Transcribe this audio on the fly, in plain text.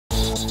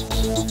I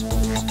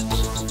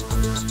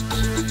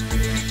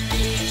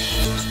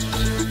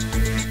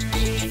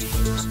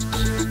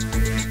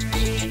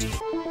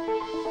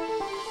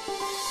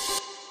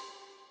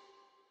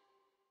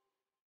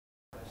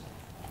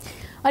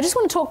just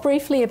want to talk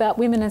briefly about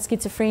women and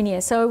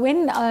schizophrenia. So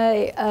when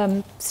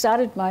I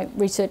started my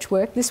research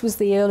work, this was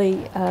the early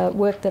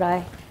work that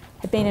I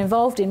had been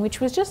involved in,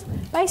 which was just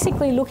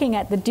basically looking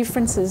at the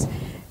differences.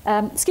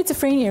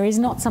 Schizophrenia is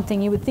not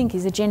something you would think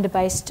is a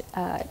gender-based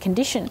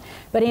condition,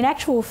 but in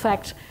actual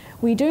fact,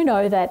 we do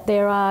know that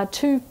there are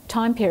two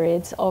time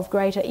periods of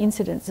greater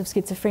incidence of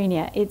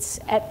schizophrenia.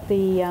 It's at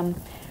the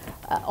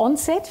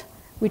onset,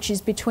 which is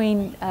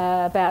between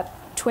about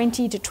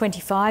 20 to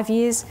 25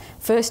 years,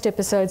 first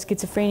episode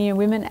schizophrenia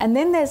women, and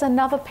then there's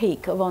another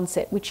peak of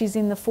onset, which is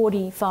in the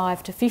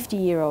 45 to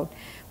 50-year-old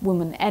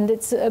woman, and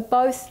it's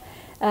both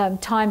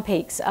time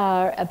peaks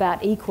are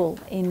about equal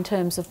in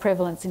terms of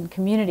prevalence in the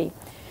community.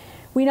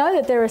 We know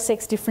that there are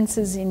sex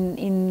differences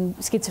in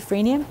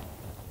schizophrenia,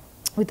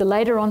 with the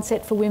later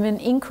onset for women,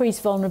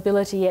 increased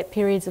vulnerability at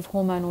periods of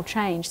hormonal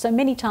change. So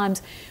many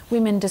times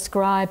women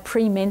describe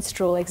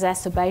premenstrual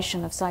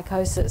exacerbation of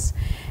psychosis.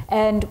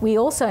 And we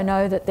also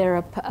know that there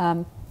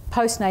are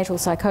postnatal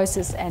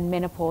psychosis and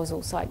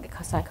menopausal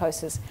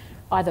psychosis,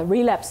 either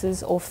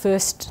relapses or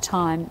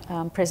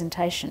first-time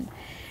presentation.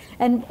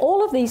 And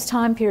all of these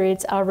time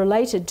periods are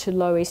related to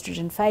low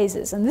estrogen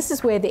phases, and this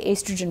is where the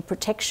estrogen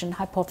protection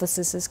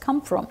hypothesis has come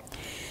from.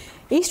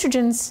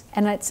 Estrogens,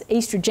 and it's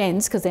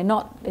estrogens because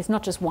it's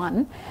not just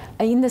one,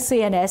 in the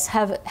CNS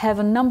have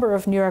a number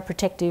of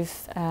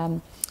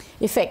neuroprotective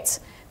effects.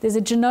 There's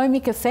a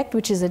genomic effect,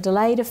 which is a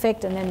delayed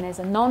effect, and then there's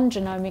a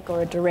non-genomic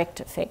or a direct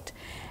effect.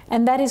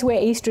 And that is where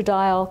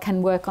estradiol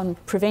can work on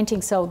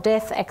preventing cell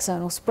death,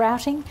 axonal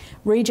sprouting,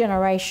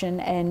 regeneration,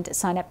 and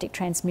synaptic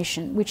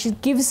transmission, which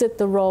gives it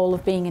the role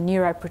of being a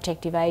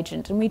neuroprotective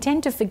agent. And we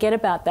tend to forget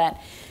about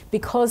that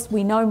because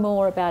we know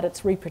more about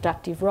its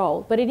reproductive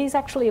role, but it is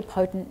actually a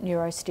potent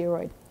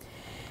neurosteroid.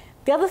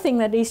 The other thing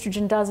that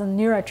estrogen does in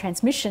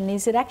neurotransmission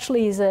is it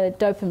actually is a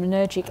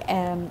dopaminergic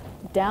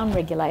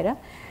downregulator,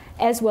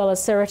 as well as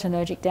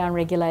serotonergic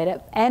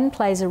downregulator, and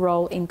plays a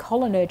role in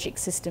cholinergic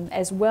system,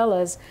 as well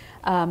as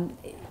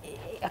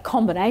a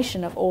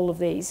combination of all of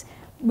these,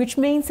 which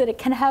means that it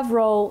can have a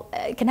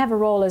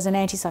role as an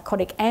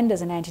antipsychotic and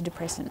as an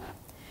antidepressant.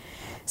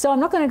 So I'm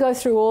not going to go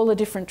through all the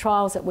different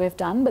trials that we've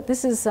done, but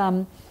this is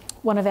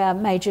one of our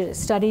major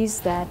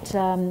studies that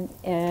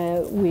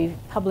we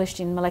published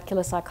in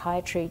Molecular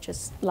Psychiatry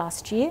just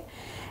last year.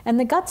 And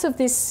the guts of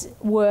this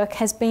work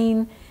has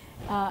been,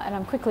 and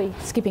I'm quickly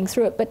skipping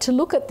through it, but to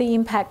look at the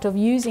impact of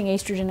using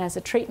estrogen as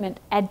a treatment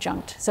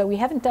adjunct. So we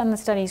haven't done the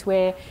studies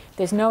where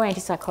there's no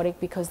antipsychotic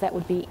because that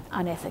would be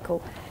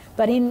unethical.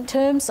 But in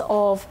terms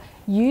of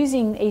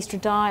using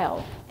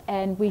estradiol,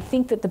 and we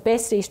think that the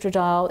best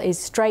estradiol is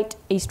straight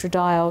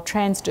estradiol,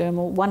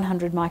 transdermal,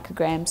 100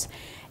 micrograms,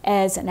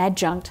 as an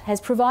adjunct,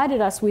 has provided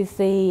us with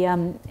the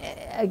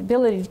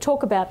ability to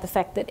talk about the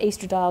fact that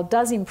estradiol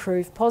does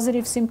improve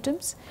positive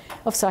symptoms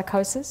of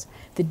psychosis,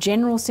 the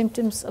general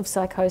symptoms of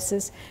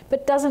psychosis,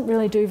 but doesn't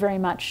really do very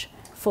much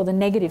for the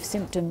negative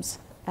symptoms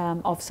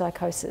of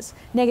psychosis.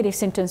 Negative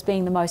symptoms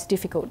being the most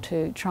difficult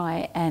to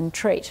try and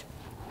treat.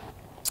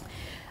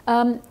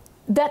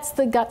 That's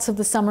the guts of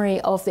the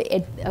summary of the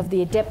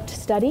ADEPT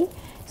study.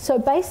 So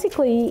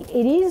basically,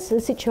 it is a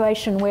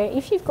situation where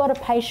if you've got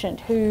a patient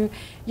who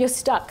you're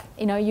stuck,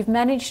 you know, you've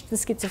managed the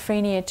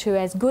schizophrenia to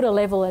as good a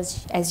level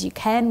as you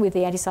can with the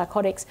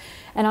antipsychotics,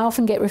 and I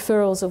often get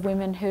referrals of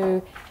women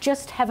who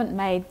just haven't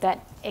made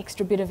that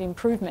extra bit of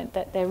improvement,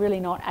 that they're really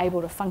not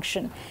able to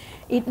function.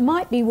 It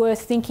might be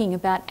worth thinking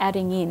about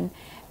adding in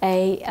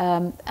a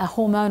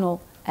hormonal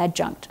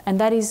adjunct,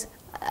 and that is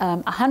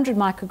 100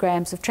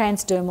 micrograms of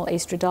transdermal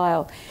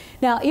estradiol.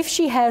 Now, if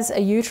she has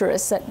a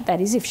uterus, that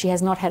is, if she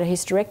has not had a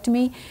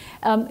hysterectomy,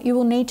 you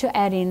will need to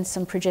add in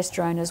some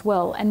progesterone as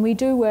well. And we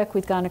do work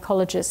with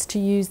gynecologists to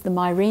use the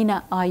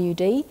Mirena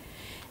IUD,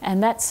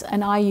 and that's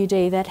an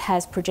IUD that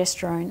has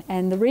progesterone.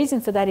 And the reason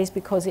for that is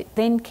because it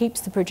then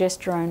keeps the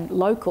progesterone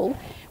local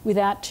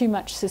without too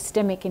much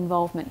systemic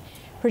involvement.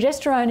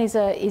 Progesterone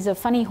is a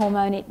funny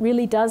hormone. It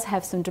really does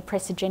have some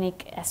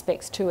depressogenic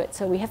aspects to it,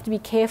 so we have to be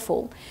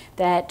careful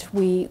that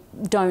we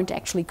don't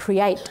actually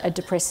create a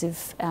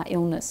depressive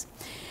illness.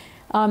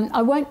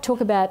 I won't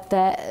talk about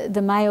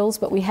the males,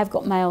 but we have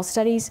got male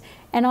studies,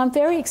 and I'm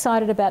very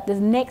excited about the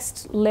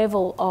next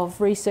level of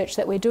research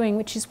that we're doing,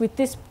 which is with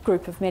this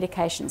group of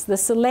medications, the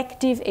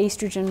selective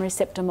estrogen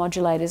receptor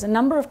modulators. A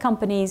number of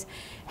companies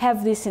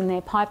have this in their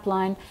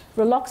pipeline.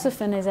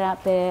 Raloxifene is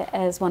out there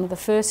as one of the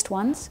first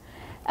ones.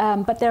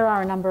 But there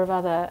are a number of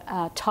other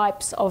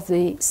types of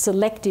the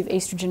selective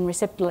estrogen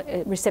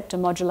receptor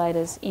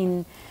modulators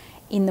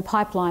in the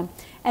pipeline.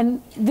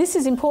 And this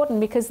is important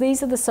because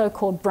these are the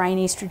so-called brain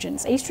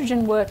estrogens.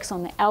 Estrogen works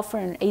on the alpha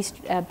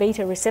and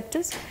beta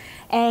receptors,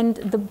 and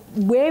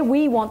where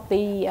we want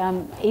the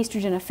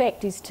estrogen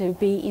effect is to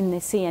be in the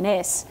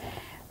CNS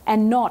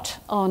and not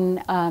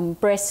on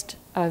breast,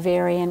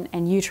 ovarian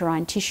and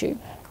uterine tissue.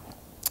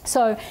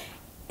 So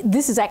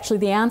this is actually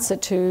the answer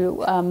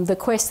to the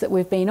quest that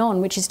we've been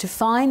on, which is to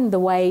find the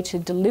way to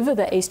deliver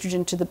the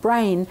estrogen to the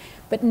brain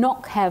but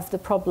not have the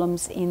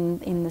problems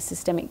in the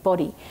systemic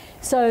body.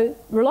 So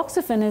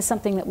Raloxifene is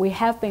something that we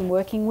have been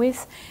working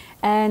with,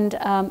 and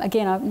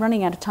again, I'm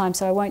running out of time,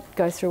 so I won't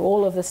go through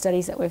all of the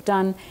studies that we've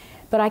done,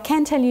 but I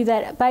can tell you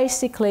that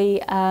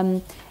basically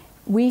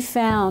we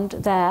found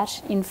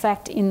that, in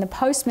fact, in the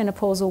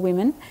postmenopausal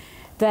women,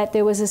 that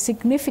there was a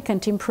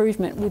significant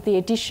improvement with the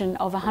addition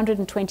of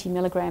 120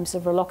 milligrams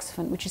of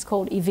Raloxifene, which is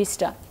called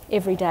Evista,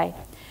 every day.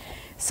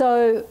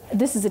 So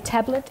this is a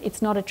tablet,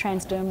 it's not a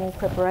transdermal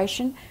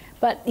preparation,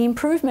 but the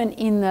improvement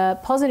in the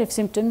positive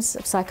symptoms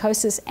of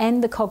psychosis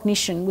and the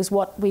cognition was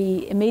what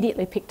we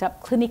immediately picked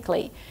up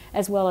clinically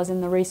as well as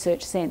in the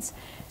research sense.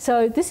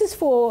 So this is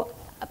for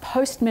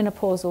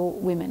postmenopausal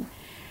women.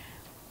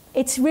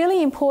 It's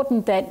really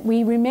important that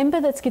we remember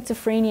that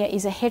schizophrenia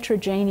is a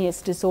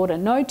heterogeneous disorder.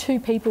 No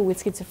two people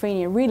with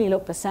schizophrenia really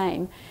look the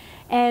same.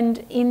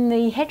 And in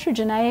the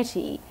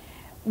heterogeneity,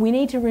 we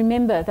need to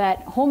remember that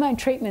hormone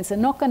treatments are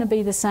not going to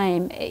be the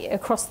same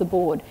across the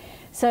board.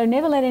 So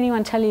never let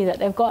anyone tell you that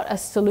they've got a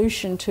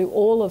solution to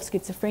all of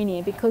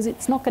schizophrenia, because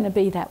it's not going to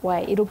be that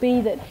way. It'll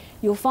be that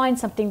you'll find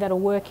something that'll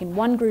work in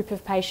one group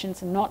of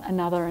patients and not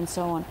another, and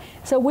so on.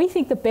 So we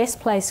think the best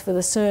place for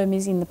the SERM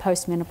is in the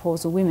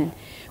postmenopausal women.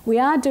 We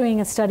are doing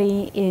a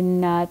study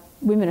in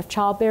women of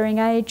childbearing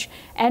age,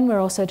 and we're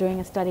also doing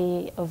a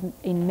study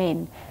in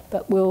men,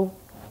 but we'll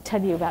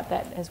tell you about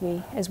that as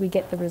we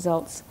get the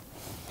results.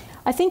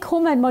 I think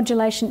hormone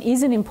modulation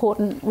is an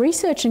important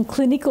research and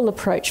clinical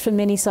approach for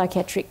many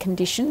psychiatric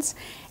conditions,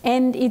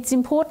 and it's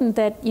important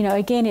that, you know,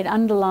 again, it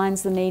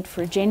underlines the need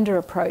for a gender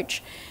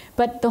approach.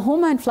 But the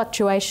hormone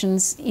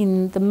fluctuations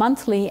in the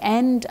monthly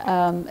and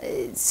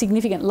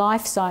significant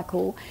life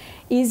cycle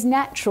is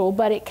natural,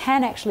 but it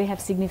can actually have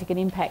significant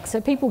impact.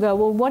 So people go,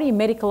 well, what are you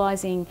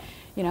medicalising,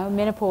 you know,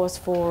 menopause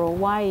for, or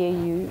why are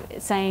you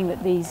saying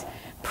that these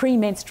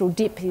premenstrual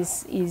dip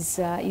is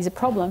a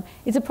problem?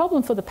 It's a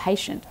problem for the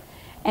patient.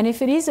 And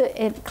if it is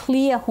a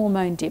clear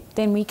hormone dip,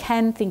 then we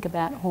can think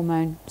about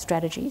hormone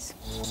strategies.